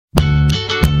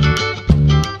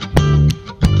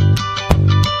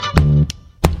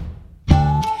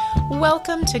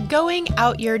welcome to Going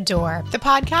Out Your Door, the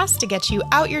podcast to get you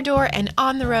out your door and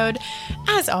on the road.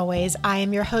 As always, I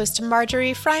am your host,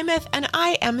 Marjorie Frymouth, and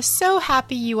I am so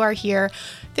happy you are here.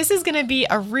 This is going to be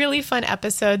a really fun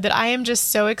episode that I am just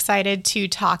so excited to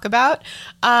talk about.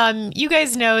 You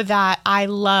guys know that I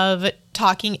love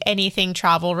talking anything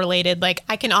travel related. Like,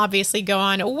 I can obviously go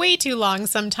on way too long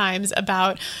sometimes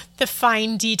about the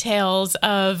fine details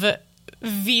of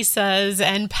visas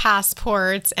and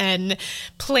passports and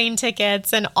plane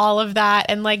tickets and all of that.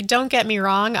 And like, don't get me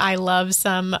wrong, I love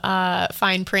some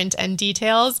fine print and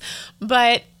details,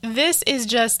 but this is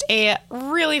just a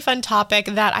really fun topic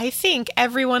that I think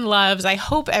everyone loves. I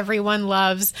hope everyone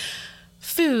loves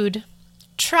food,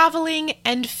 traveling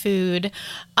and food.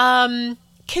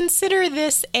 Consider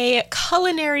this a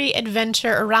culinary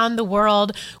adventure around the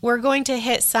world. We're going to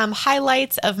hit some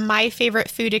highlights of my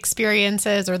favorite food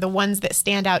experiences or the ones that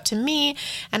stand out to me.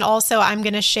 And also I'm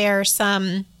going to share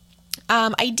some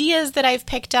ideas that I've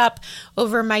picked up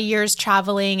over my years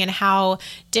traveling and how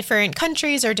different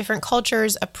countries or different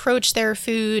cultures approach their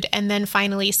food. And then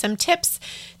finally, some tips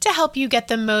to help you get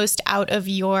the most out of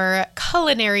your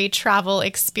culinary travel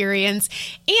experience.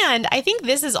 And I think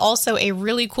this is also a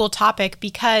really cool topic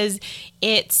because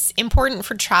it's important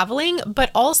for traveling, but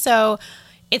also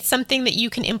it's something that you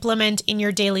can implement in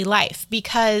your daily life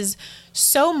because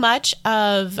so much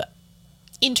of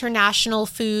international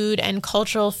food and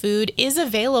cultural food is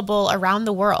available around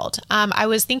the world. I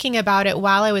was thinking about it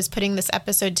while I was putting this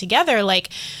episode together, like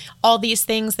all these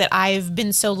things that I've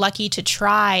been so lucky to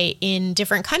try in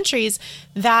different countries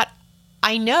that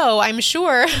I'm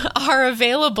sure are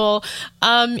available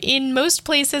in most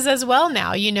places as well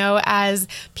now. You know, as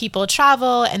people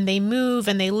travel and they move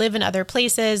and they live in other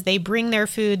places, they bring their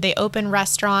food, they open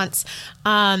restaurants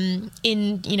in,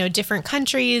 different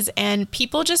countries, and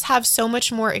people just have so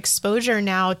much more exposure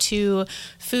now to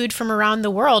food from around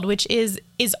the world, which is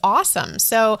awesome.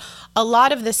 So a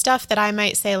lot of the stuff that I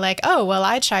might say like, oh, well,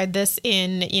 I tried this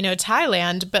in,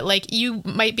 Thailand, but like you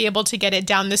might be able to get it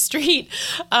down the street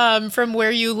from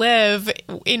where you live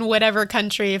in whatever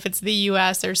country, if it's the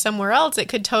US or somewhere else, it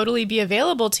could totally be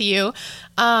available to you.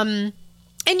 And,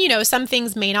 some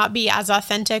things may not be as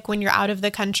authentic when you're out of the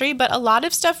country, but a lot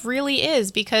of stuff really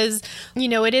is because,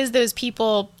 it is those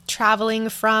people traveling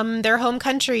from their home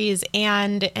countries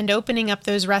and opening up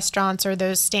those restaurants or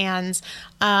those stands.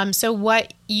 So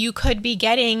what you could be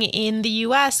getting in the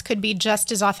US could be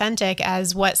just as authentic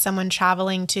as what someone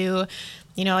traveling to,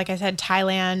 like I said,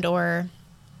 Thailand or...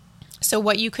 So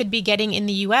what you could be getting in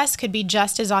the US could be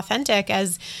just as authentic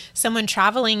as someone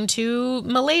traveling to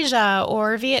Malaysia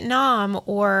or Vietnam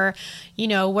or,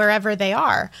 wherever they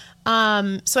are.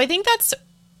 So I think that's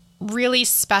really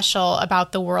special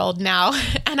about the world now.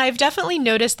 And I've definitely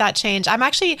noticed that change. I'm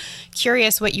actually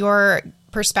curious what your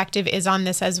perspective is on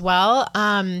this as well.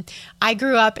 I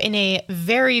grew up in a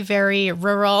very, very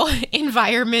rural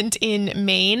environment in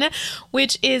Maine,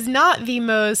 which is not the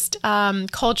most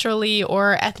culturally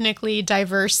or ethnically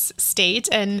diverse state.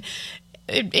 And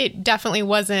it definitely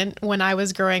wasn't when I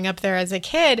was growing up there as a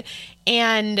kid.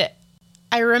 And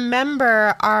I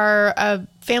remember our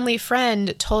family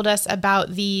friend told us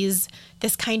about this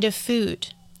kind of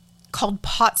food called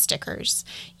pot stickers.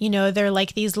 They're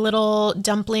like these little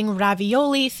dumpling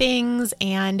ravioli things,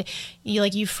 and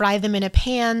you fry them in a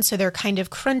pan so they're kind of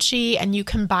crunchy, and you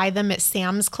can buy them at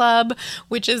Sam's Club,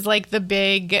 which is like the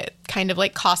big kind of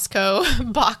like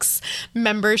Costco box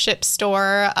membership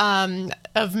store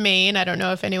of Maine. I don't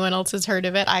know if anyone else has heard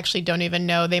of it. I actually don't even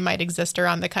know. They might exist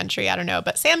around the country. I don't know,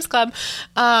 but Sam's Club.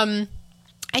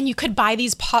 And you could buy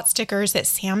these pot stickers at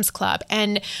Sam's Club.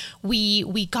 And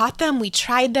we got them, we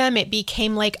tried them. It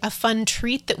became like a fun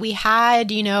treat that we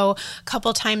had, a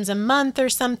couple times a month or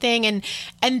something.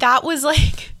 And that was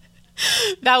like,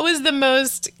 that was the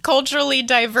most culturally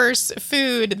diverse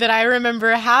food that I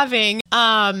remember having.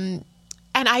 And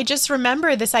I just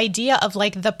remember this idea of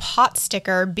like the pot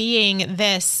sticker being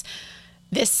this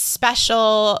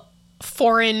special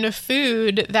foreign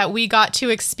food that we got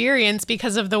to experience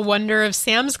because of the wonder of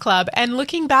Sam's Club. And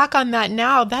looking back on that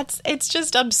now, it's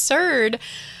just absurd.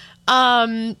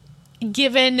 Given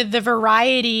the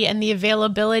variety and the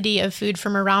availability of food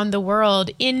from around the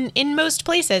world in most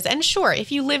places. And sure,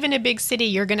 if you live in a big city,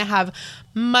 you're going to have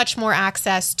much more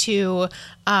access to,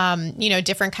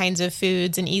 different kinds of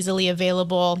foods and easily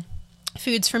available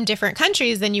foods from different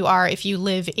countries than you are if you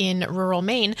live in rural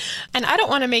Maine. And I don't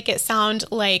want to make it sound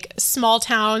like small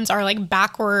towns are like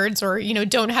backwards or,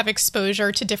 don't have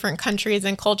exposure to different countries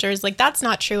and cultures. Like that's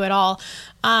not true at all.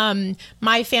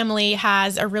 My family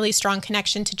has a really strong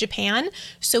connection to Japan.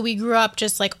 So we grew up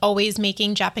just like always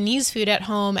making Japanese food at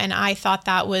home. And I thought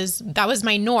that was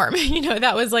my norm.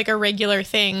 That was like a regular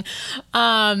thing.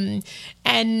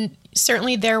 And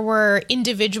certainly there were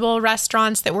individual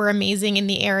restaurants that were amazing in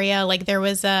the area. Like there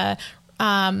was a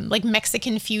like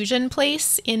Mexican fusion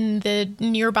place in the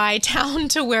nearby town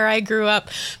to where I grew up.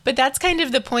 But that's kind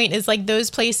of the point, is like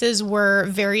those places were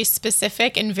very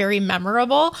specific and very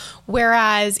memorable.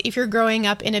 Whereas if you're growing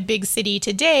up in a big city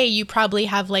today, you probably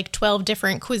have like 12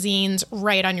 different cuisines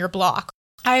right on your block.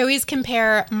 I always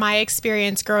compare my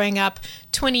experience growing up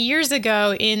 20 years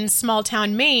ago in small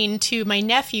town Maine to my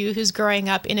nephew who's growing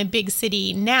up in a big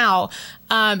city now,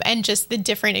 and just the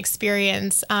different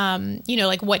experience,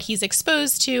 like what he's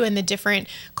exposed to and the different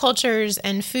cultures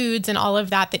and foods and all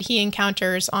of that he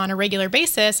encounters on a regular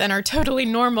basis and are totally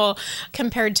normal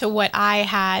compared to what I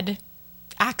had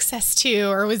access to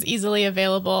or was easily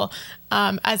available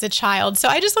as a child. So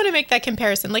I just want to make that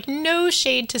comparison. Like no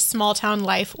shade to small town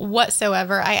life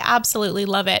whatsoever. I absolutely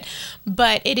love it.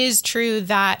 But it is true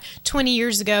that 20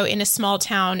 years ago in a small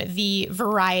town, the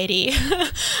variety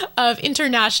of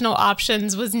international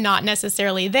options was not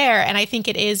necessarily there. And I think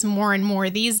it is more and more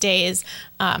these days,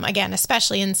 again,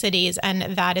 especially in cities.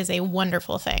 And that is a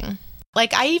wonderful thing.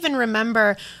 Like I even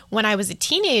remember when I was a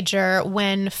teenager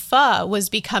when pho was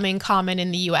becoming common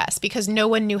in the US because no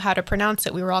one knew how to pronounce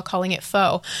it. We were all calling it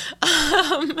pho.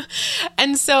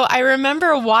 And so I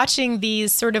remember watching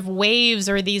these sort of waves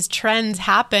or these trends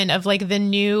happen of like the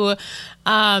new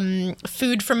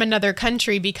food from another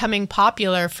country becoming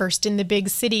popular first in the big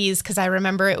cities. Because I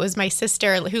remember it was my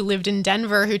sister who lived in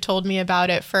Denver who told me about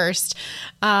it first.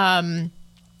 And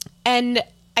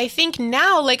I think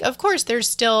now, like, of course, there's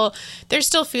still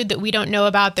food that we don't know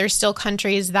about. There's still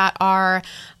countries that are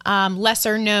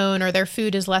lesser known or their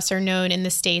food is lesser known in the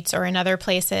States or in other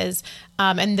places.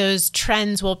 And those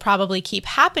trends will probably keep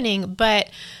happening. But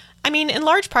I mean, in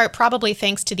large part, probably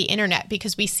thanks to the internet,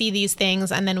 because we see these things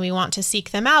and then we want to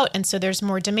seek them out. And so there's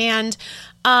more demand.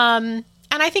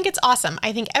 And I think it's awesome.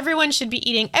 I think everyone should be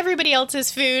eating everybody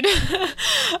else's food.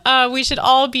 We should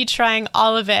all be trying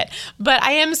all of it. But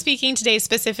I am speaking today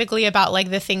specifically about like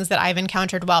the things that I've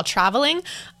encountered while traveling.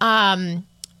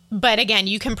 But again,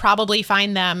 you can probably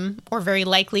find them or very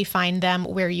likely find them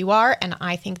where you are. And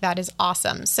I think that is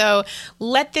awesome. So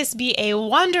let this be a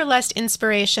wanderlust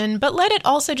inspiration, but let it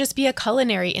also just be a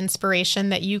culinary inspiration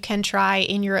that you can try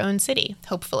in your own city,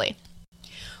 hopefully.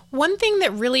 One thing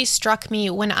that really struck me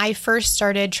when I first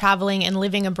started traveling and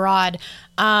living abroad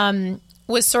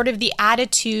was sort of the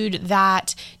attitude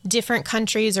that different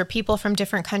countries or people from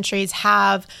different countries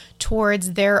have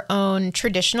towards their own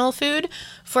traditional food.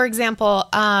 For example,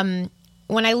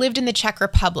 when I lived in the Czech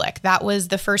Republic, that was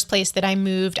the first place that I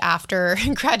moved after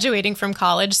graduating from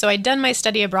college. So I'd done my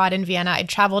study abroad in Vienna. I'd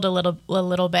traveled a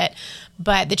little bit,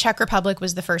 but the Czech Republic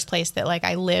was the first place that like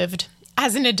I lived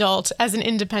as an adult, as an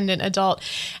independent adult.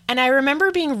 And I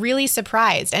remember being really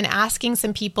surprised and asking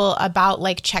some people about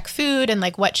like Czech food and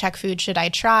like what Czech food should I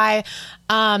try,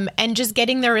 and just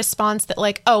getting the response that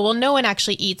like, oh, well, no one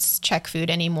actually eats Czech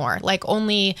food anymore. Like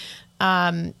only,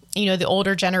 the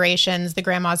older generations, the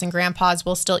grandmas and grandpas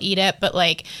will still eat it, but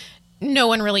like no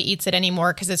one really eats it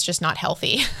anymore because it's just not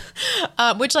healthy.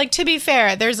 Which, like, to be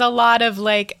fair, there's a lot of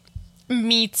like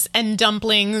meats and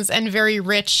dumplings and very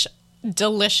rich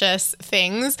delicious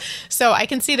things. So I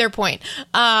can see their point.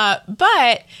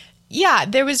 But yeah,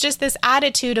 there was just this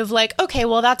attitude of like, okay,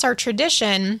 well, that's our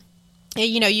tradition.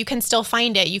 You can still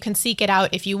find it. You can seek it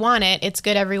out if you want it. It's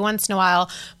good every once in a while.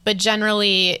 But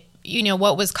generally,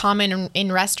 what was common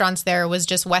in restaurants there was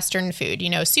just Western food,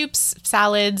 soups,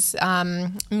 salads,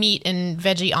 meat and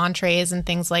veggie entrees and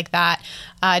things like that.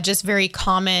 Just very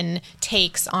common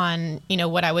takes on,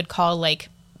 what I would call like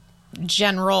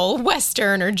general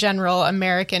Western or general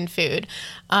American food,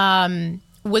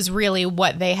 was really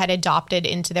what they had adopted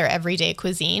into their everyday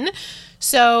cuisine.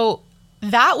 So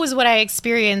that was what I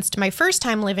experienced my first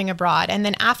time living abroad. And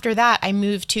then after that, I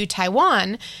moved to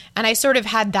Taiwan, and I sort of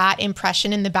had that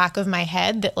impression in the back of my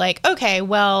head that like, okay,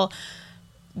 well,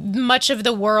 much of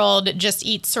the world just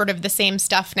eats sort of the same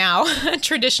stuff now.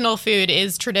 Traditional food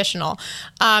is traditional.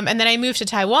 And then I moved to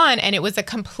Taiwan, and it was a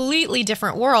completely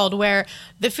different world where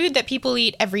the food that people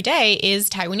eat every day is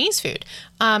Taiwanese food.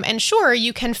 And sure,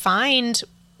 you can find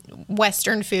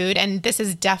Western food, and this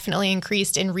has definitely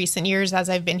increased in recent years as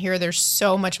I've been here. There's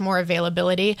so much more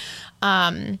availability.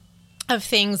 of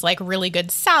things like really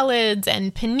good salads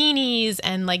and paninis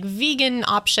and like vegan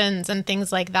options and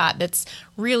things like that. That's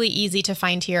really easy to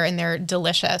find here, and they're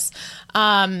delicious.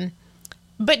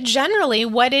 But generally,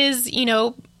 what is,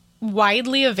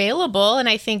 widely available and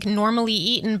I think normally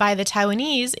eaten by the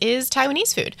Taiwanese is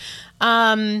Taiwanese food.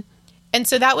 And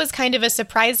so that was kind of a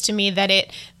surprise to me that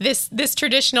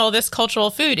this cultural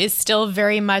food is still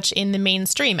very much in the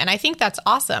mainstream. And I think that's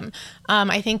awesome.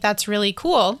 I think that's really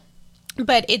cool.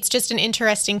 But it's just an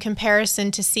interesting comparison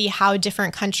to see how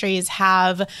different countries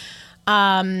have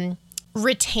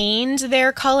retained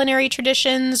their culinary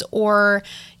traditions or,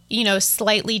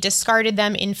 slightly discarded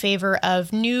them in favor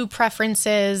of new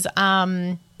preferences.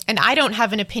 And I don't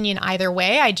have an opinion either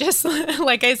way. I just,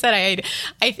 like I said,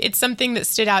 it's something that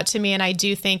stood out to me, and I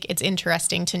do think it's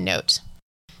interesting to note.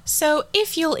 So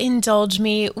if you'll indulge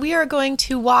me, we are going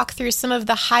to walk through some of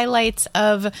the highlights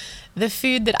of the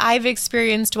food that I've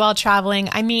experienced while traveling.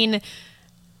 I mean,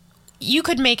 you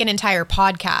could make an entire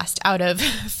podcast out of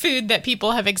food that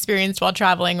people have experienced while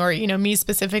traveling, or, me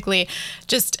specifically,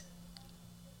 just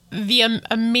the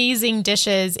amazing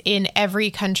dishes in every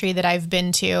country that I've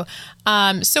been to.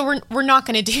 So we're not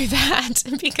going to do that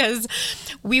because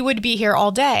we would be here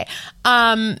all day.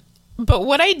 But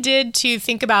what I did to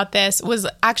think about this was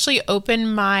actually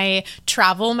open my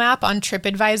travel map on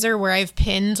TripAdvisor, where I've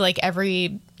pinned like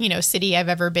every, city I've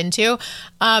ever been to,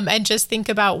 and just think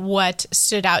about what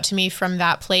stood out to me from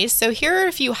that place. So here are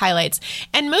a few highlights,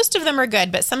 and most of them are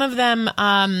good, but some of them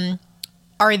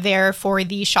are there for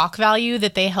the shock value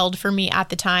that they held for me at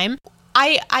the time.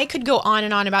 I could go on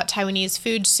and on about Taiwanese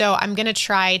food, so I'm going to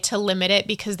try to limit it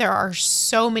because there are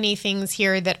so many things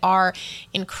here that are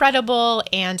incredible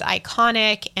and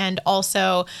iconic and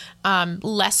also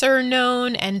lesser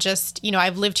known, and just,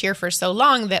 I've lived here for so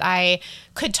long that I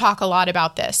could talk a lot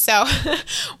about this. So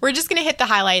we're just going to hit the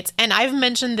highlights, and I've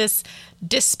mentioned this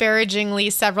disparagingly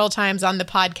several times on the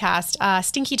podcast,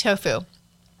 stinky tofu.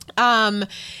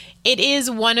 It is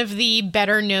one of the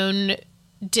better known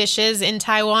dishes in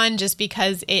Taiwan just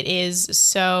because it is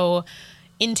so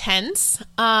intense.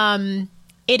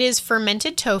 It is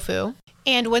fermented tofu.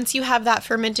 And once you have that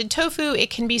fermented tofu, it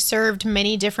can be served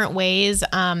many different ways,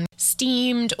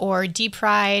 steamed or deep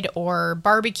fried or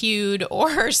barbecued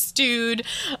or stewed.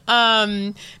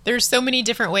 There's so many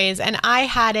different ways. And I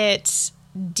had it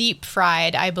deep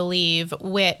fried, I believe,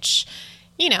 which,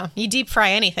 you deep fry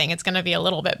anything, it's going to be a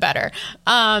little bit better.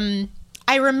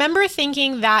 I remember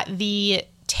thinking that the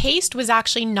taste was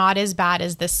actually not as bad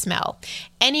as the smell.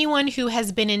 Anyone who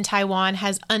has been in Taiwan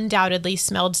has undoubtedly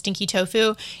smelled stinky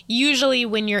tofu. Usually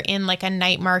when you're in like a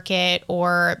night market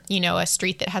or, a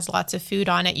street that has lots of food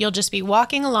on it, you'll just be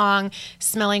walking along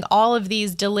smelling all of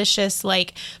these delicious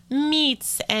like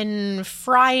meats and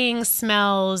frying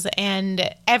smells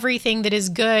and everything that is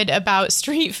good about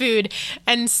street food.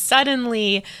 And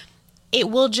suddenly it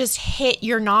will just hit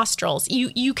your nostrils.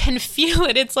 You can feel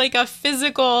it. It's like a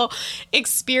physical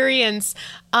experience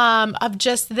of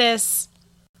just this.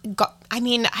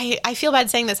 I feel bad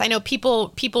saying this. I know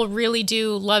people really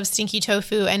do love stinky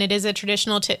tofu, and it is a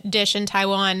traditional dish in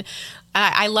Taiwan.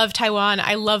 I love Taiwan.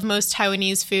 I love most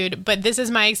Taiwanese food, but this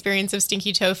is my experience of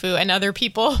stinky tofu, and other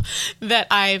people that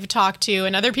I've talked to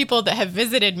and other people that have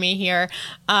visited me here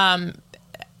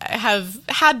have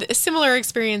had similar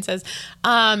experiences.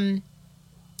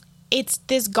 It's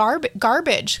this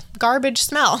garbage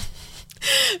smell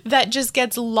that just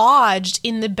gets lodged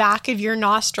in the back of your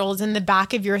nostrils, in the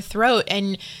back of your throat,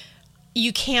 and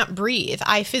you can't breathe.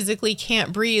 I physically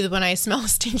can't breathe when I smell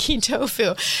stinky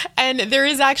tofu. And there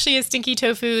is actually a stinky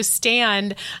tofu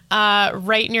stand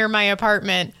right near my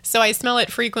apartment, so I smell it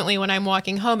frequently when I'm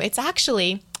walking home. It's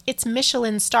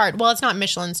Michelin starred. Well, it's not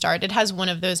Michelin starred. It has one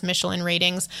of those Michelin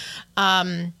ratings.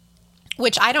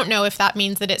 Which I don't know if that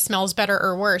means that it smells better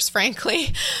or worse,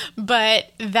 frankly, but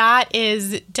that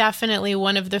is definitely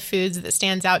one of the foods that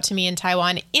stands out to me in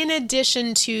Taiwan, in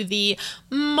addition to the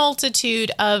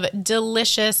multitude of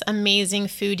delicious, amazing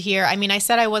food here. I mean, I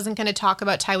said I wasn't going to talk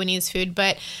about Taiwanese food,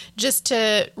 but just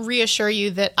to reassure you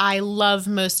that I love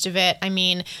most of it. I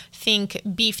mean, think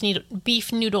beef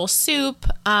noodle soup,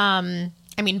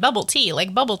 bubble tea.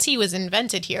 Like, bubble tea was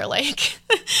invented here, like,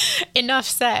 enough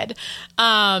said.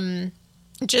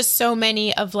 Just so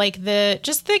many of like the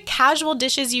casual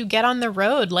dishes you get on the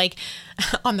road. Like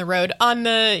on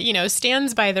the,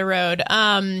 stands by the road.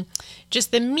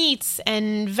 Just the meats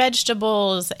and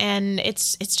vegetables, and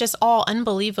it's just all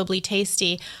unbelievably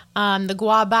tasty. The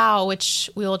guabao, which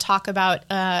we will talk about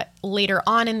later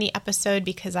on in the episode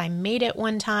because I made it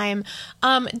one time.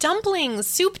 Dumplings,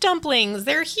 soup dumplings,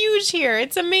 they're huge here.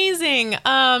 It's amazing.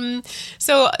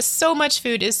 So much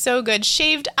food is so good.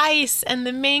 Shaved ice and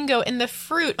the mango and the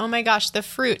fruit. Oh my gosh, the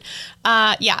fruit.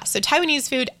 So Taiwanese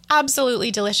food,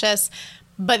 absolutely delicious.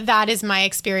 But that is my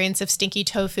experience of stinky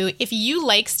tofu. If you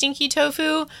like stinky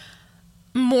tofu,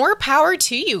 more power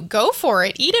to you. Go for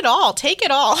it. Eat it all. Take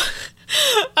it all.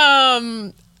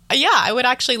 I would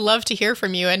actually love to hear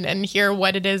from you and hear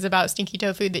what it is about stinky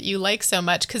tofu that you like so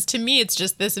much. Because to me, it's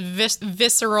just this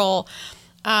visceral,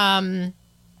 I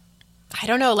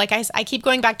don't know, like I keep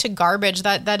going back to garbage.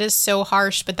 That is so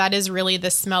harsh, but that is really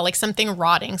the smell, like something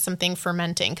rotting, something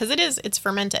fermenting. Because it's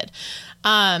fermented.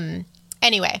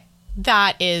 Anyway.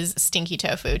 That is stinky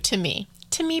tofu to me.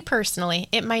 To me personally,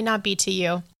 it might not be to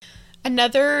you.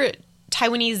 Another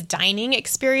Taiwanese dining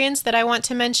experience that I want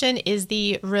to mention is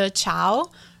the ru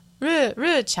chao.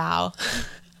 Ru chao.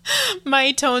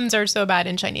 My tones are so bad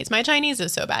in Chinese. My Chinese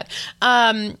is so bad.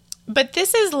 But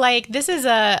this is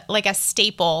a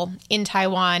staple in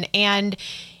Taiwan, and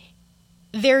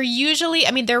they're usually,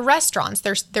 they're restaurants.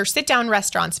 They're sit-down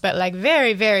restaurants, but like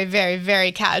very, very, very,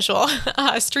 very casual,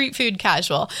 street food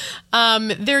casual.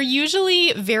 They're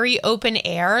usually very open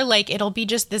air. Like it'll be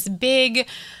just this big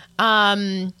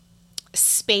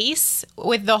space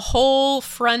with the whole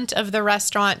front of the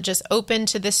restaurant just open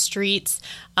to the streets.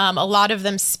 A lot of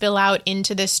them spill out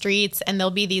into the streets, and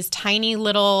there'll be these tiny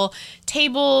little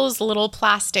tables, little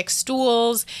plastic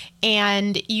stools,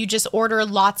 and you just order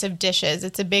lots of dishes.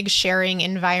 It's a big sharing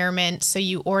environment. So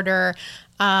you order,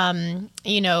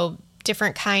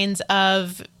 different kinds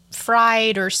of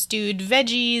fried or stewed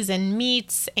veggies and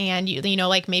meats, and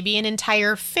like maybe an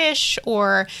entire fish,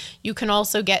 or you can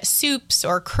also get soups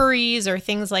or curries or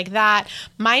things like that.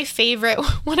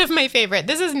 One of my favorite,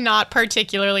 this is not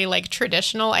particularly like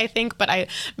traditional, I think, but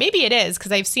maybe it is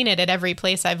because I've seen it at every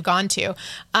place I've gone to.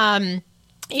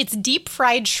 It's deep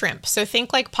fried shrimp. So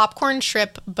think like popcorn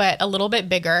shrimp, but a little bit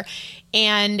bigger,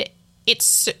 and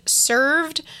it's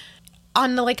served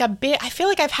on like I feel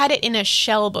like I've had it in a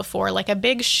shell before, like a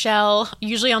big shell,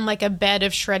 usually on like a bed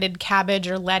of shredded cabbage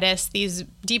or lettuce, these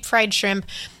deep fried shrimp,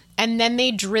 and then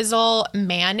they drizzle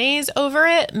mayonnaise over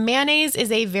it. Mayonnaise is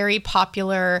a very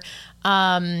popular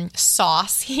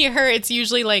sauce here. It's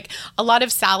usually like a lot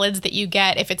of salads that you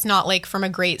get, if it's not like from a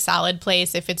great salad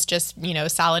place, if it's just,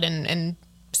 salad and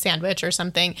sandwich or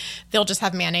something, they'll just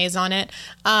have mayonnaise on it.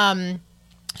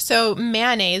 So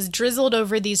mayonnaise drizzled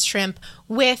over these shrimp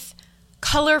with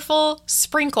colorful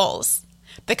sprinkles,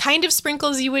 the kind of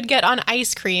sprinkles you would get on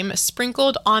ice cream,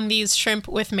 sprinkled on these shrimp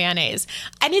with mayonnaise.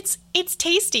 And it's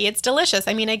tasty. It's delicious.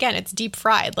 Again, it's deep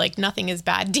fried. Like nothing is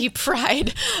bad deep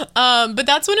fried. But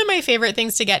that's one of my favorite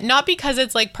things to get, not because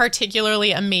it's like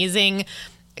particularly amazing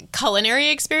culinary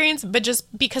experience, but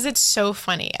just because it's so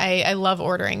funny. I love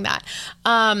ordering that.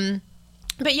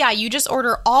 But yeah, you just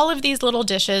order all of these little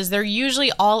dishes. They're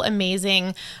usually all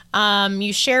amazing.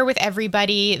 You share with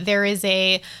everybody. There is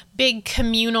a big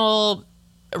communal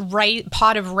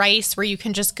pot of rice where you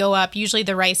can just go up. Usually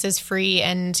the rice is free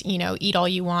and, eat all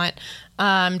you want.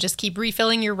 Just keep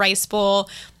refilling your rice bowl.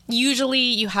 Usually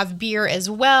you have beer as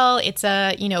well. It's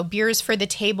beers for the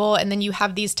table. And then you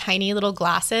have these tiny little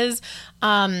glasses.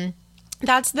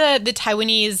 That's the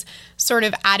Taiwanese sort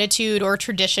of attitude or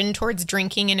tradition towards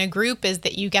drinking in a group, is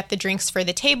that you get the drinks for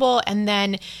the table, and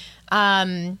then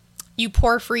you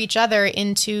pour for each other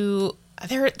into,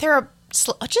 they're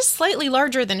just slightly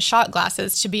larger than shot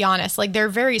glasses, to be honest. Like they're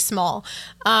very small.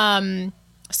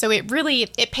 So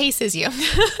it paces you.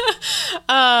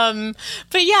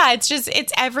 But yeah,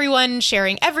 it's everyone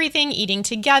sharing everything, eating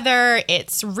together.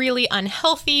 It's really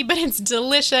unhealthy, but it's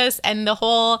delicious. And the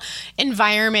whole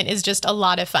environment is just a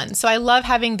lot of fun. So I love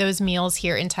having those meals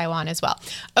here in Taiwan as well.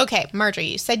 Okay, Marjorie,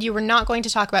 you said you were not going to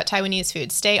talk about Taiwanese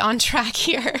food. Stay on track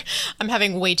here. I'm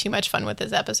having way too much fun with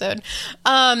this episode.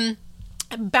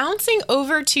 Bouncing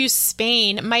over to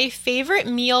Spain, my favorite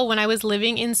meal when I was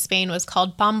living in Spain was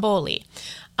called pamboli,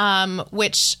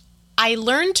 which I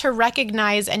learned to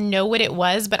recognize and know what it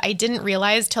was, but I didn't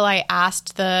realize till I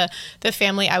asked the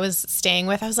family I was staying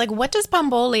with. I was like, what does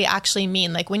pamboli actually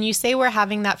mean? Like when you say we're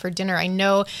having that for dinner, I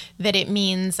know that it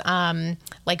means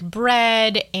like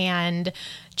bread and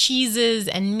cheeses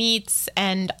and meats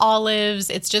and olives.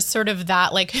 It's just sort of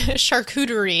that like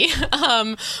charcuterie,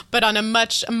 but on a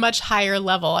much higher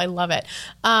level. I love it.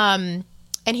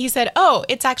 And he said, oh,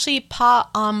 it's actually pa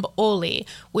amb oli,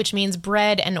 which means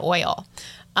bread and oil.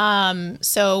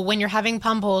 So when you're having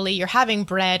pamboli, you're having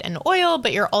bread and oil,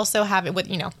 but you're also having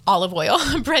with, olive oil,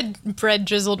 bread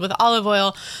drizzled with olive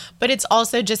oil, but it's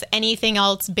also just anything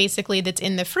else basically that's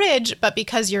in the fridge. But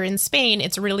because you're in Spain,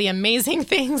 it's really amazing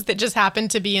things that just happen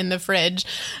to be in the fridge.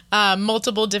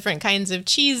 Multiple different kinds of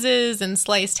cheeses and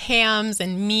sliced hams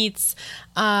and meats,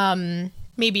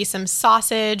 maybe some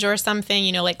sausage or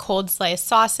something, like cold sliced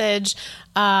sausage.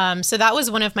 So that was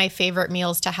one of my favorite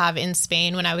meals to have in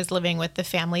Spain when I was living with the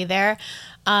family there.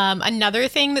 Another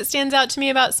thing that stands out to me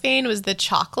about Spain was the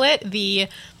chocolate, the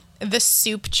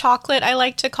soup chocolate, I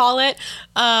like to call it.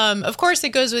 Of course, it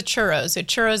goes with churros. So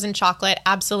churros and chocolate,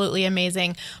 absolutely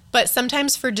amazing. But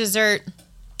sometimes for dessert,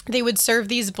 they would serve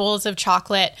these bowls of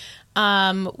chocolate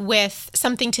with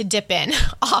something to dip in,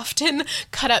 often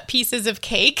cut up pieces of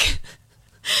cake.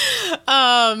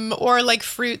 Or like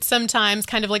fruit sometimes,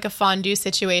 kind of like a fondue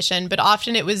situation, but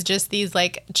often it was just these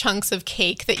like chunks of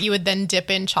cake that you would then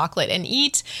dip in chocolate and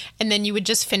eat, and then you would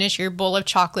just finish your bowl of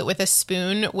chocolate with a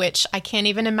spoon, which I can't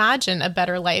even imagine a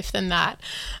better life than that.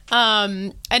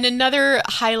 And another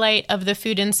highlight of the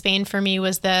food in Spain for me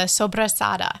was the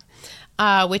sobrasada,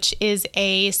 which is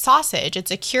a sausage. It's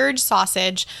a cured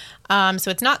sausage.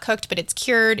 So it's not cooked, but it's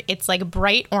cured. It's like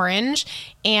bright orange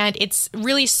and it's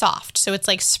really soft. So it's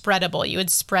like spreadable. You would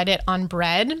spread it on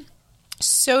bread.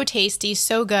 So tasty,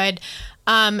 so good.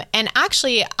 And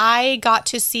actually, I got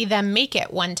to see them make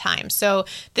it one time. So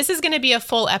this is going to be a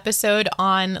full episode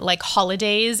on like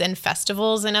holidays and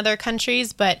festivals in other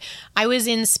countries. But I was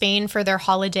in Spain for their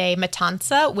holiday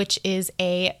Matanza, which is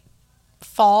a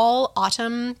fall,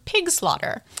 autumn pig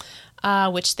slaughter.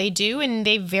 Which they do in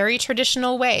a very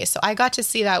traditional way. So I got to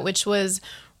see that, which was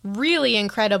really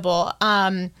incredible.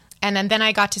 And then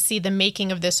I got to see the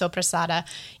making of the sopressata.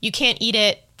 You can't eat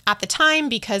it at the time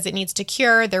because it needs to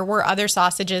cure. There were other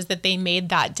sausages that they made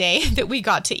that day that we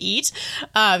got to eat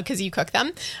because you cook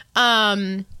them.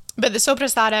 But the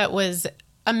sopressata was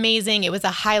amazing. It was a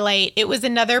highlight. It was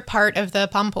another part of the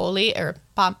pamboli or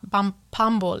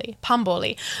pamboli.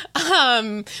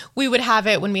 We would have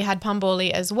it when we had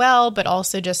pamboli as well, but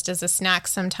also just as a snack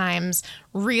sometimes.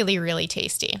 Really, really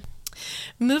tasty.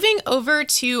 Moving over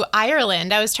to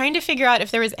Ireland, I was trying to figure out if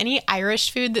there was any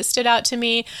Irish food that stood out to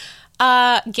me.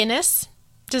 Guinness.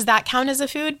 Does that count as a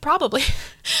food? Probably.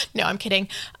 No, I'm kidding.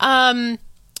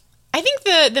 I think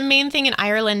the main thing in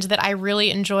Ireland that I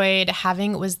really enjoyed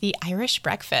having was the Irish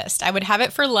breakfast. I would have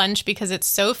it for lunch because it's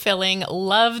so filling.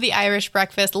 Love the Irish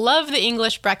breakfast. Love the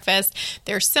English breakfast.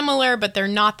 They're similar, but they're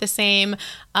not the same.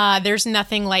 There's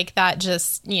nothing like that.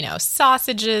 Just,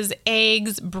 sausages,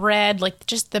 eggs, bread, like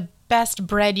just the best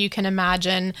bread you can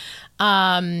imagine.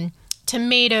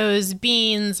 Tomatoes,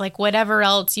 beans, like whatever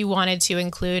else you wanted to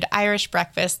include. Irish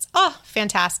breakfasts. Oh,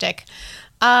 fantastic.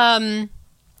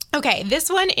 Okay, this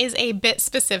one is a bit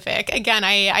specific. Again,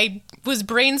 I was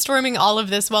brainstorming all of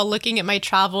this while looking at my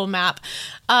travel map.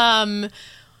 Estonia.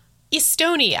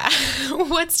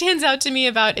 What stands out to me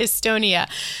about Estonia?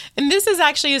 And this is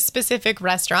actually a specific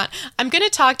restaurant. I'm going to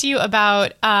talk to you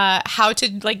about how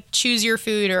to choose your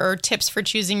food or tips for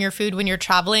choosing your food when you're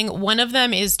traveling. One of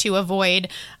them is to avoid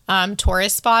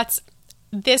tourist spots.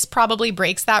 This probably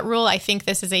breaks that rule. I think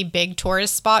this is a big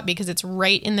tourist spot because it's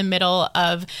right in the middle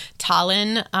of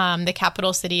Tallinn, the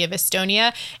capital city of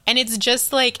Estonia. And it's just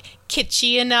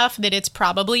kitschy enough that it's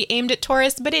probably aimed at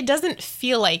tourists, but it doesn't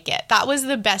feel like it. That was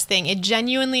the best thing. It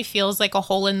genuinely feels like a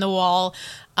hole-in-the-wall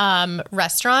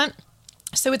restaurant.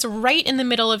 So it's right in the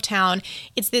middle of town.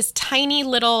 It's this tiny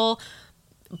little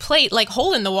plate,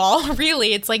 hole in the wall,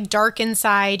 really. It's dark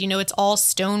inside, it's all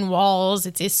stone walls.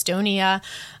 It's Estonia.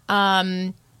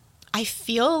 I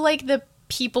feel like the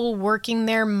people working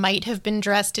there might have been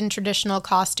dressed in traditional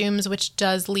costumes, which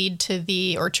does lead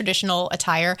to or traditional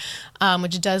attire,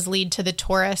 which does lead to the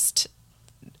tourist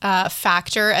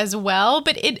factor as well.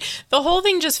 But the whole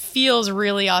thing just feels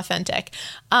really authentic.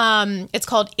 It's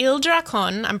called Il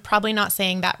Dracon. I'm probably not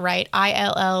saying that right.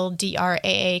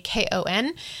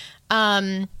 ILLDRAAKON.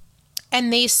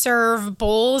 And they serve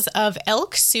bowls of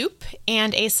elk soup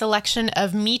and a selection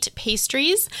of meat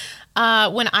pastries.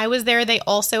 When I was there, they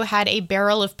also had a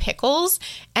barrel of pickles.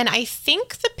 And I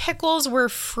think the pickles were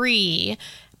free,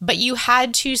 but you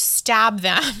had to stab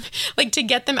them. To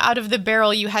get them out of the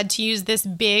barrel, you had to use this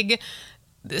big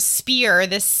spear,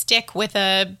 this stick with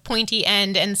a pointy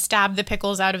end, and stab the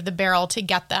pickles out of the barrel to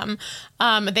get them.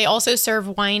 They also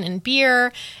serve wine and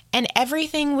beer, and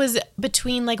everything was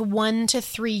between like €1 to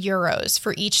 €3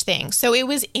 for each thing. So it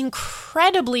was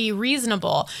incredibly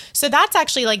reasonable. So that's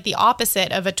actually like the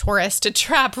opposite of a tourist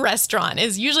trap restaurant.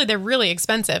 Is usually they're really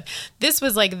expensive. This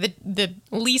was like the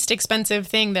least expensive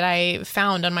thing that I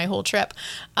found on my whole trip.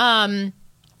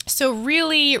 So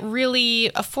really, really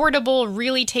affordable,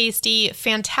 really tasty,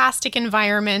 fantastic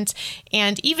environment.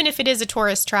 And even if it is a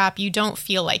tourist trap, you don't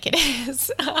feel like it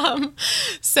is.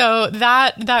 So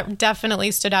that definitely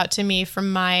stood out to me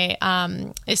from my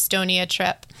Estonia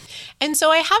trip. And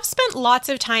so I have spent lots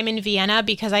of time in Vienna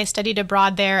because I studied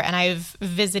abroad there and I've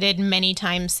visited many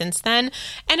times since then.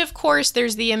 And of course,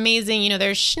 there's the amazing,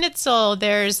 there's schnitzel,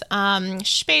 there's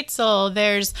spätzle,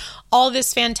 there's all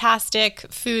this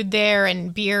fantastic food there,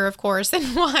 and beer, of course,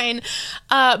 and wine.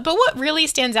 But what really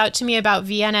stands out to me about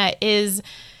Vienna is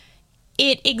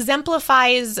it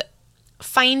exemplifies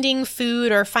finding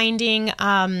food or finding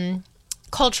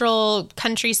cultural,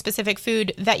 country-specific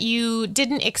food that you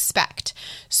didn't expect.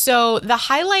 So the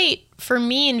highlight for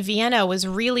me in Vienna was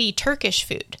really Turkish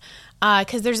food,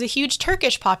 because there's a huge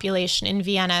Turkish population in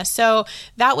Vienna. So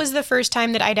that was the first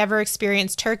time that I'd ever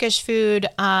experienced Turkish food.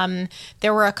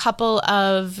 There were a couple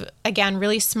of, again,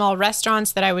 really small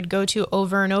restaurants that I would go to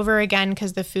over and over again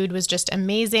because the food was just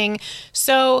amazing.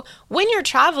 So when you're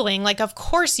traveling, like, of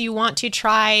course you want to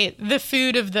try the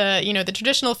food of the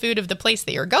traditional food of the place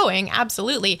that you're going,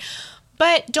 absolutely.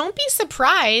 But don't be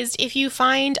surprised if you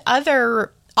find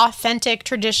other authentic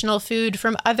traditional food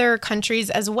from other countries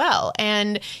as well.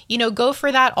 And, go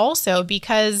for that also,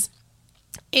 because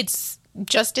it's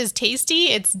just as tasty,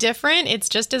 it's different, it's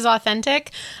just as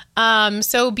authentic.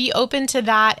 So be open to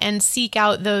that and seek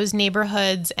out those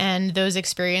neighborhoods and those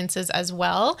experiences as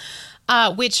well.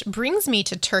 Which brings me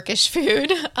to Turkish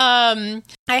food. I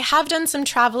have done some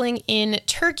traveling in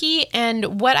Turkey,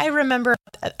 and what I remember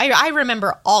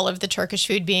all of the Turkish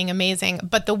food being amazing,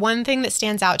 but the one thing that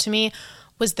stands out to me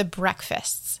was the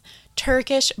breakfasts.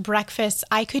 Turkish breakfasts,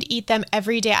 I could eat them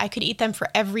every day. I could eat them for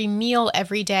every meal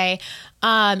every day.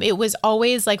 It was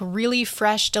always like really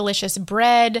fresh, delicious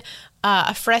bread,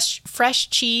 a fresh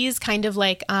cheese, kind of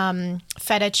like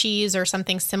feta cheese or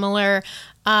something similar,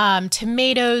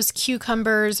 tomatoes,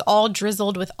 cucumbers, all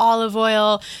drizzled with olive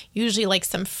oil, usually like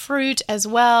some fruit as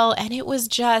well. And it was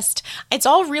it's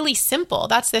all really simple.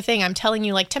 That's the thing. I'm telling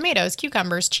you, like tomatoes,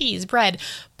 cucumbers, cheese, bread,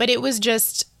 but it was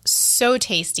just so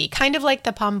tasty, kind of like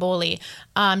the pamboli,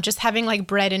 just having like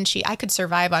bread and cheese. I could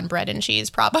survive on bread and cheese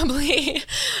probably.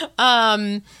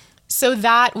 So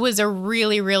that was a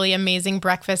really, really amazing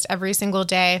breakfast every single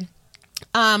day.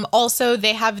 Also,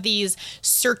 they have these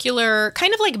circular,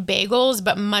 kind of like bagels,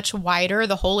 but much wider.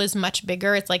 The hole is much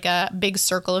bigger. It's like a big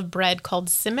circle of bread called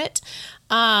simit.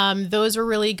 Those were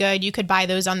really good. You could buy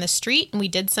those on the street, and we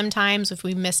did sometimes if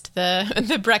we missed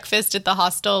the breakfast at the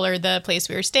hostel or the place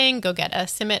we were staying, go get a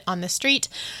simit on the street.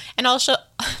 And also,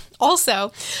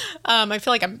 I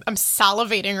feel like I'm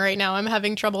salivating right now. I'm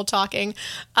having trouble talking.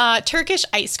 Turkish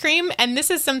ice cream, and this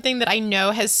is something that I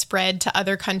know has spread to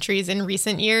other countries in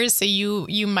recent years. So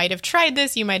you might have tried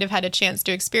this. You might have had a chance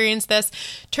to experience this.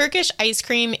 Turkish ice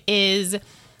cream is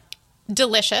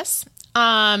delicious.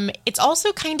 It's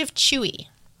also kind of chewy.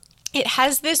 It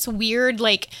has this weird,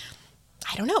 chewy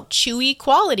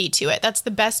quality to it. That's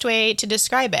the best way to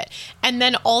describe it. And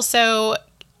then also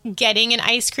getting an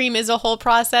ice cream is a whole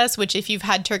process, which if you've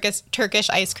had Turkish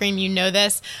ice cream, you know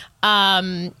this.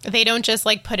 They don't just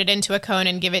put it into a cone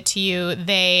and give it to you.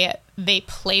 They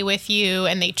play with you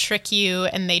and they trick you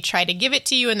and they try to give it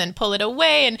to you and then pull it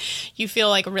away, and you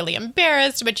feel really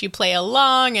embarrassed, but you play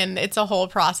along, and it's a whole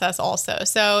process also.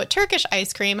 So Turkish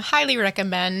ice cream, highly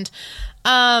recommend.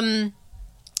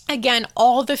 Again,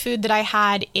 all the food that I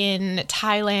had in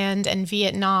Thailand and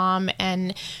Vietnam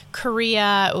and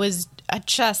Korea was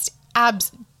just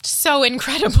so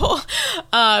incredible.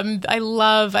 I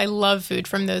love food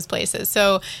from those places.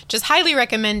 So just highly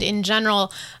recommend in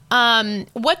general.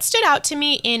 What stood out to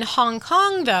me in Hong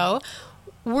Kong, though,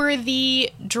 were the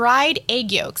dried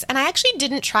egg yolks. And I actually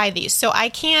didn't try these, so I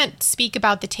can't speak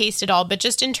about the taste at all, but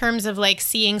just in terms of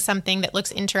seeing something that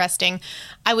looks interesting.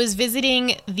 I was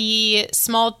visiting the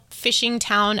small fishing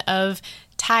town of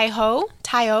Tai Ho,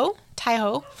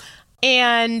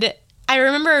 and I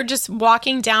remember just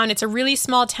walking down. It's a really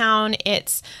small town.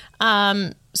 It's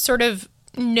sort of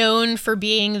known for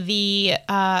being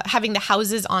having the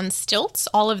houses on stilts.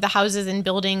 All of the houses and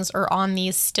buildings are on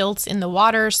these stilts in the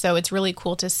water, so it's really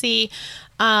cool to see.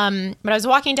 But I was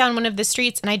walking down one of the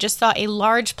streets and I just saw a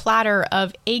large platter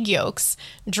of egg yolks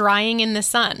drying in the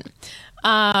sun.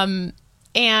 And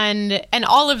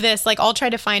all of this, like I'll try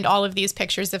to find all of these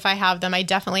pictures if I have them. I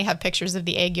definitely have pictures of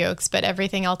the egg yolks, but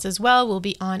everything else as well will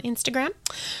be on Instagram.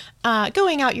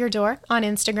 Going out your door on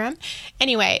Instagram.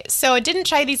 Anyway, so I didn't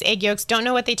try these egg yolks, don't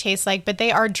know what they taste like, but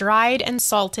they are dried and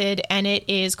salted, and it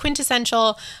is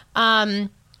quintessential. I'm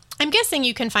guessing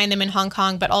you can find them in Hong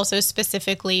Kong, but also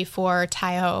specifically for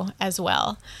Taiho as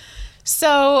well.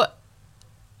 So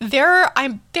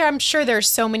I'm sure there's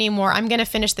so many more. I'm going to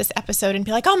finish this episode and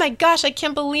be like, oh my gosh, I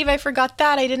can't believe I forgot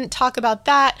that. I didn't talk about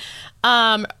that.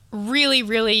 Really,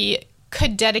 really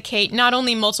could dedicate not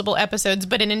only multiple episodes,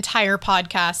 but an entire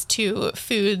podcast to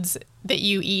foods that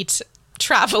you eat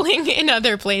traveling in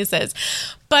other places.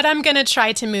 But I'm going to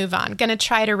try to move on. Going to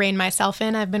try to rein myself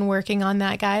in. I've been working on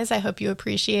that, guys. I hope you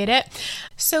appreciate it.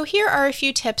 So here are a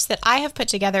few tips that I have put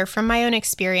together from my own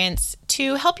experience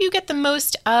to help you get the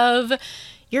most of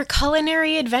your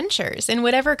culinary adventures in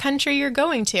whatever country you're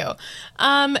going to.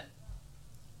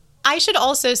 I should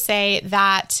also say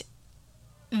that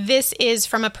this is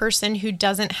from a person who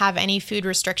doesn't have any food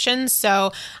restrictions.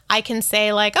 So I can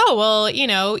say like, oh, well,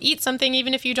 eat something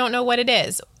even if you don't know what it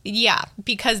is. Yeah,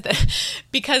 because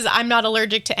I'm not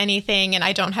allergic to anything and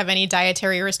I don't have any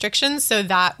dietary restrictions. So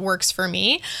that works for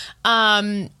me.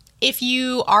 If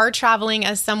you are traveling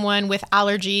as someone with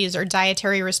allergies or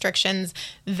dietary restrictions,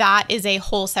 that is a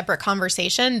whole separate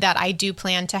conversation that I do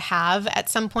plan to have at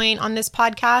some point on this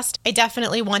podcast. I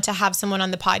definitely want to have someone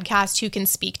on the podcast who can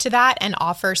speak to that and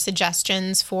offer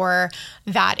suggestions for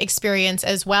that experience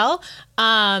as well.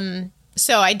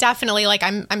 So I definitely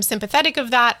I'm sympathetic of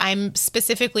that. I'm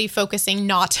specifically focusing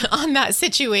not on that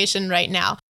situation right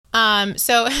now.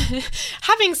 So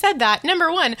having said that, number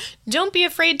one, don't be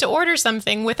afraid to order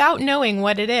something without knowing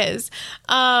what it is.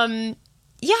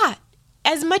 Yeah,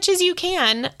 as much as you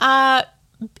can,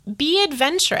 be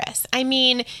adventurous. I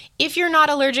mean, if you're not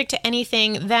allergic to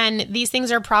anything, then these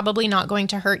things are probably not going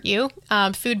to hurt you.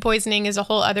 Food poisoning is a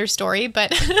whole other story,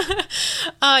 but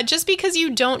just because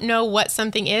you don't know what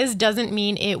something is doesn't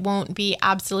mean it won't be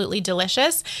absolutely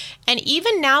delicious. And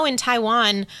even now in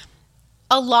Taiwan,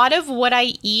 a lot of what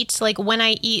I eat, like when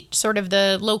I eat sort of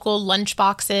the local lunch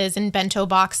boxes and bento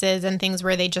boxes and things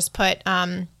where they just put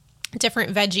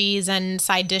different veggies and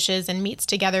side dishes and meats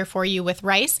together for you with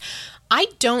rice, I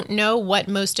don't know what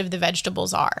most of the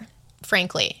vegetables are,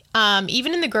 frankly.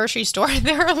 Even in the grocery store,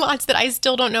 there are lots that I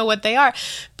still don't know what they are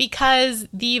because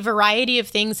the variety of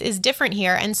things is different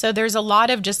here. And so there's a lot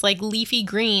of just like leafy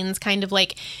greens, kind of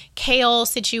like kale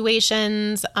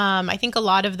situations. I think a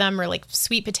lot of them are like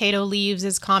sweet potato leaves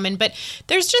is common, but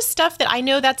there's just stuff that I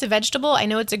know that's a vegetable. I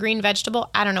know it's a green vegetable.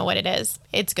 I don't know what it is.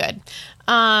 It's good.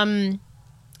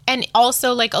 And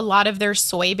also like a lot of their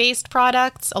soy-based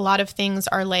products, a lot of things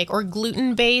are like, or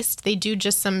gluten-based. They do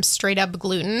just some straight up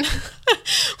gluten,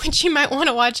 which you might want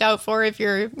to watch out for if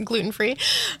you're gluten-free.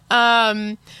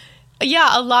 Yeah,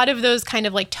 a lot of those kind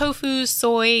of like tofu,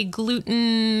 soy,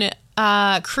 gluten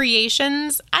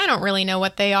creations. I don't really know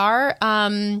what they are.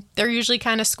 They're usually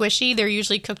kind of squishy. They're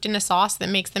usually cooked in a sauce that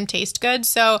makes them taste good.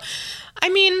 So, I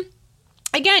mean,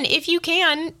 again, if you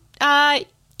can,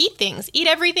 eat things. Eat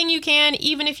everything you can,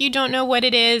 even if you don't know what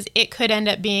it is. It could end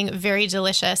up being very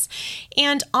delicious.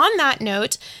 And on that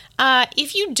note,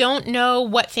 if you don't know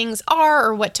what things are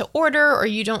or what to order, or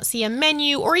you don't see a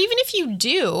menu, or even if you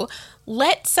do,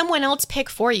 let someone else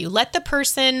pick for you. Let the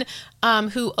person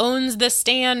who owns the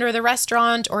stand or the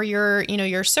restaurant or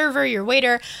your server, your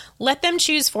waiter, let them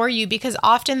choose for you because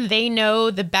often they know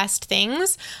the best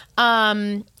things.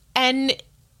 And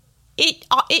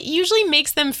it usually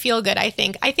makes them feel good, I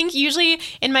think. I think usually,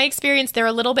 in my experience, they're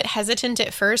a little bit hesitant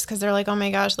at first because they're like, oh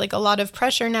my gosh, like a lot of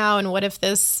pressure now, and what if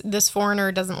this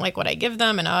foreigner doesn't like what I give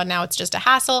them, and now it's just a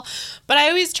hassle. But I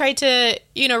always try to,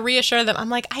 reassure them. I'm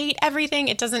like, I eat everything.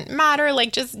 It doesn't matter.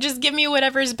 Like, just give me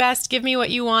whatever's best. Give me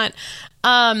what you want.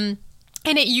 And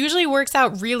it usually works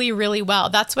out really, really well.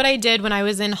 That's what I did when I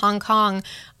was in Hong Kong.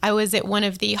 I was at one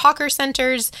of the hawker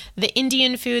centers, the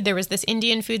Indian food. There was this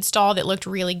Indian food stall that looked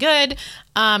really good.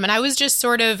 And I was just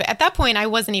sort of, at that point, I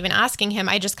wasn't even asking him.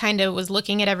 I just kind of was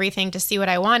looking at everything to see what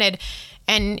I wanted.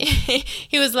 And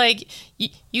he was like,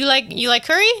 you like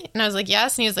curry? And I was like,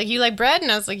 yes. And he was like, you like bread?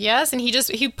 And I was like, yes. And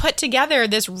he put together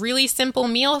this really simple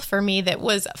meal for me that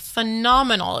was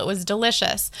phenomenal. It was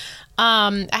delicious.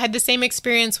 I had the same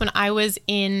experience when I was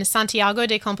in Santiago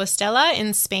de Compostela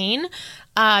in Spain.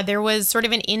 There was sort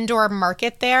of an indoor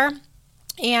market there,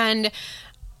 and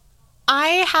I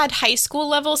had high school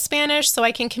level Spanish, so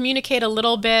I can communicate a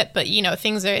little bit, but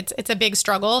it's a big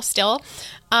struggle still.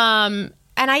 And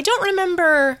I don't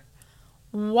remember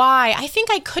why. I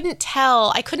think I couldn't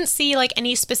tell. I couldn't see like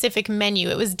any specific menu.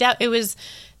 It was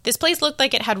this place looked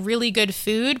like it had really good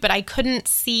food, but I couldn't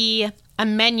see a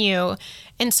menu.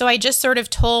 And so I just sort of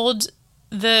told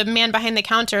the man behind the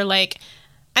counter, like,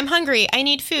 I'm hungry. I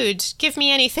need food. Give me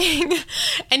anything.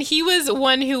 And he was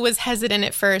one who was hesitant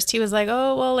at first. He was like,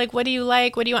 oh, well, like, what do you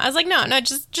like? What do you want? I was like, no,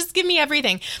 just give me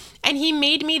everything. And he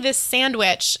made me this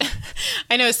sandwich.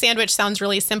 I know sandwich sounds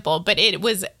really simple, but it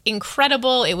was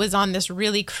incredible. It was on this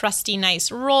really crusty,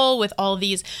 nice roll with all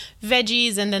these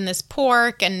veggies and then this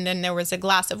pork, and then there was a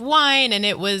glass of wine, and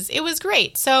it was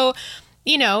great. So,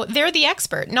 you know, they're the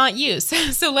expert, not you.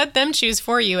 So let them choose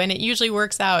for you, and it usually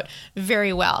works out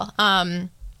very well.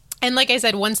 And like I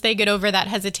said, once they get over that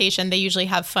hesitation, they usually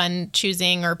have fun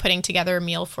choosing or putting together a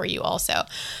meal for you also.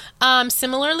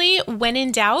 Similarly, when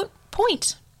in doubt,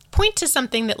 point. Point to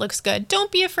something that looks good.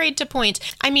 Don't be afraid to point.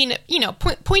 I mean, you know,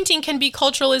 pointing can be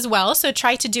cultural as well, so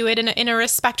try to do it in a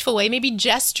respectful way. Maybe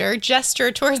gesture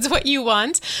towards what you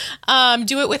want.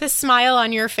 Do it with a smile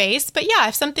on your face. But yeah,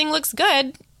 if something looks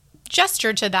good,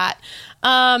 gesture to that.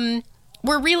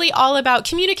 We're really all about,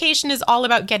 communication is all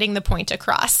about getting the point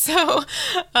across. So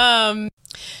now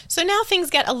things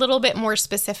get a little bit more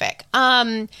specific.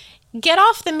 Get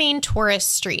off the main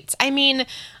tourist streets. I mean,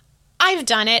 I've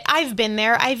done it. I've been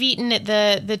there. I've eaten at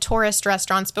the tourist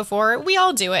restaurants before. We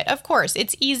all do it, of course.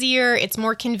 It's easier. It's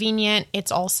more convenient.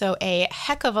 It's also a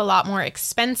heck of a lot more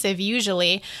expensive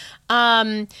usually.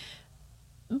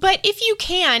 But if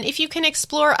you can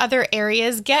explore other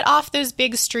areas, get off those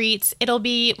big streets. It'll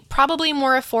be probably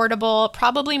more affordable,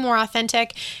 probably more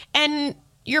authentic, and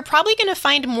you're probably going to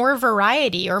find more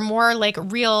variety or more like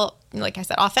real, like I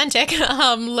said, authentic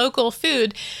local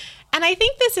food. And I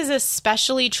think this is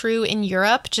especially true in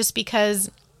Europe, just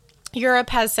because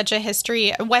Europe has such a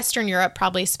history, Western Europe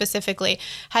probably specifically,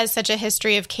 has such a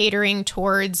history of catering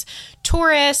towards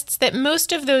tourists that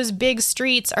most of those big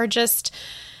streets are just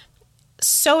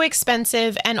so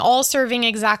expensive and all serving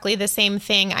exactly the same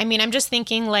thing. I mean, I'm just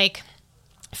thinking like,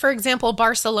 for example,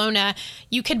 Barcelona,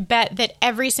 you could bet that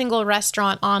every single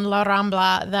restaurant on La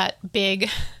Rambla, that big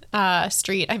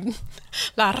street,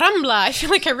 La Rambla, I feel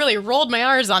like I really rolled my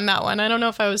R's on that one. I don't know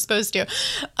if I was supposed to.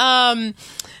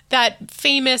 That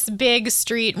famous big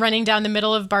street running down the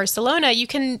middle of Barcelona,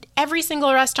 every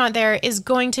single restaurant there is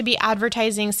going to be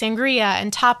advertising sangria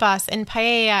and tapas and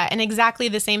paella and exactly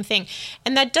the same thing.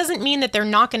 And that doesn't mean that they're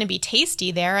not going to be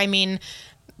tasty there. I mean,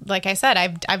 like I said,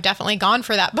 I've definitely gone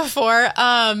for that before.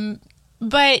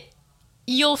 But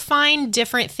you'll find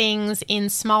different things in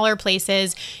smaller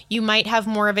places. You might have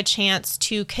more of a chance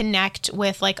to connect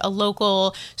with like a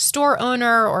local store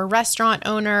owner or restaurant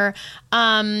owner.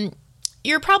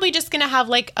 You're probably just going to have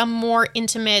like a more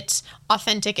intimate,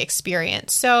 authentic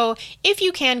experience. So if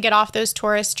you can get off those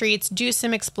tourist streets, do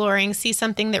some exploring, see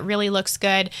something that really looks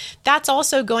good, that's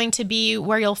also going to be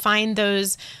where you'll find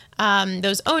those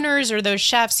owners or those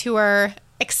chefs who are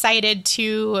excited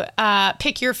to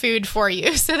pick your food for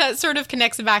you. So that sort of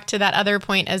connects back to that other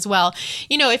point as well.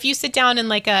 You know, if you sit down in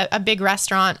like a big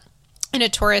restaurant in a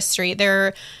tourist street,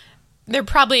 they're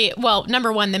probably, well,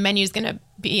 number one, the menu is going to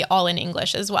be all in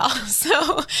English as well.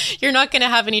 So you're not going to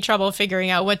have any trouble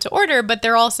figuring out what to order, but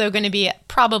they're also going to be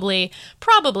probably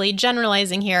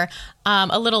generalizing here,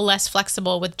 a little less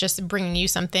flexible with just bringing you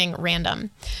something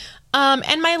random.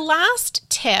 And my last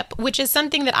tip, which is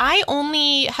something that I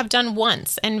only have done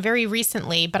once and very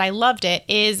recently, but I loved it,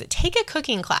 is take a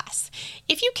cooking class.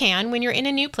 If you can, when you're in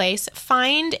a new place,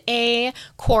 find a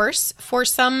course for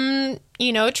some,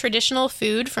 traditional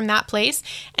food from that place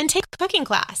and take a cooking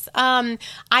class.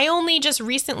 I only just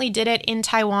recently did it in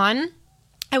Taiwan.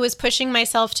 I was pushing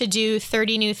myself to do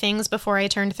 30 new things before I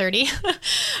turned 30.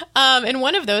 And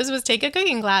one of those was take a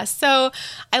cooking class. So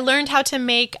I learned how to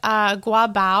make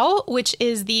gua bao, which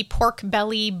is the pork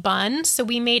belly bun. So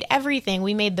we made everything.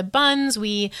 We made the buns,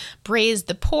 we braised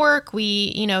the pork,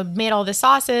 we, made all the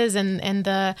sauces and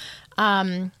the,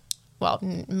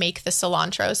 make the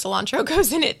cilantro. Cilantro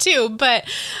goes in it too. But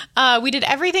we did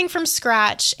everything from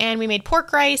scratch, and we made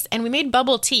pork rice, and we made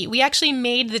bubble tea. We actually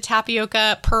made the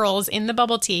tapioca pearls in the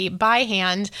bubble tea by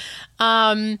hand.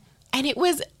 And it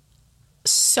was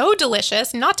so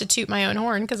delicious, not to toot my own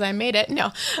horn because I made it.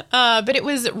 No, but it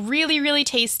was really, really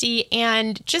tasty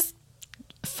and just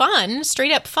fun,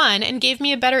 straight up fun, and gave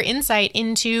me a better insight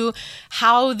into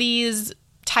how these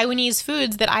Taiwanese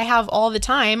foods that I have all the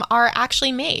time are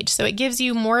actually made. So it gives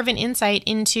you more of an insight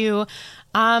into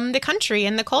the country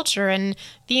and the culture and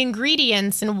the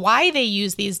ingredients and why they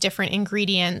use these different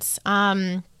ingredients.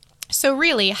 So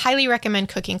really, highly recommend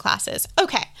cooking classes.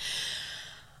 Okay.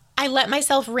 I let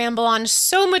myself ramble on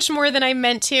so much more than I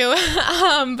meant to,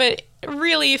 but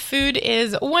really, food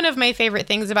is one of my favorite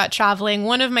things about traveling,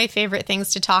 one of my favorite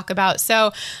things to talk about.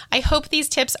 So I hope these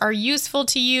tips are useful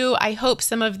to you. I hope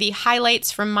some of the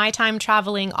highlights from my time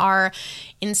traveling are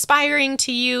inspiring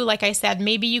to you. Like I said,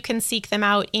 maybe you can seek them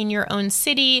out in your own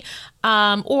city,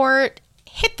 or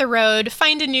hit the road,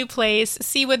 find a new place,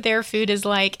 see what their food is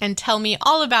like, and tell me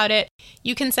all about it.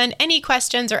 You can send any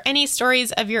questions or any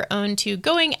stories of your own to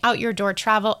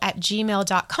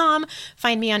goingoutyourdoortravel@gmail.com.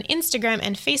 Find me on Instagram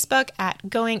and Facebook at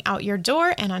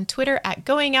goingoutyourdoor and on Twitter at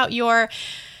goingoutyour.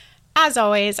 As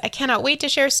always, I cannot wait to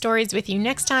share stories with you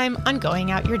next time on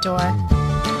Going Out Your Door.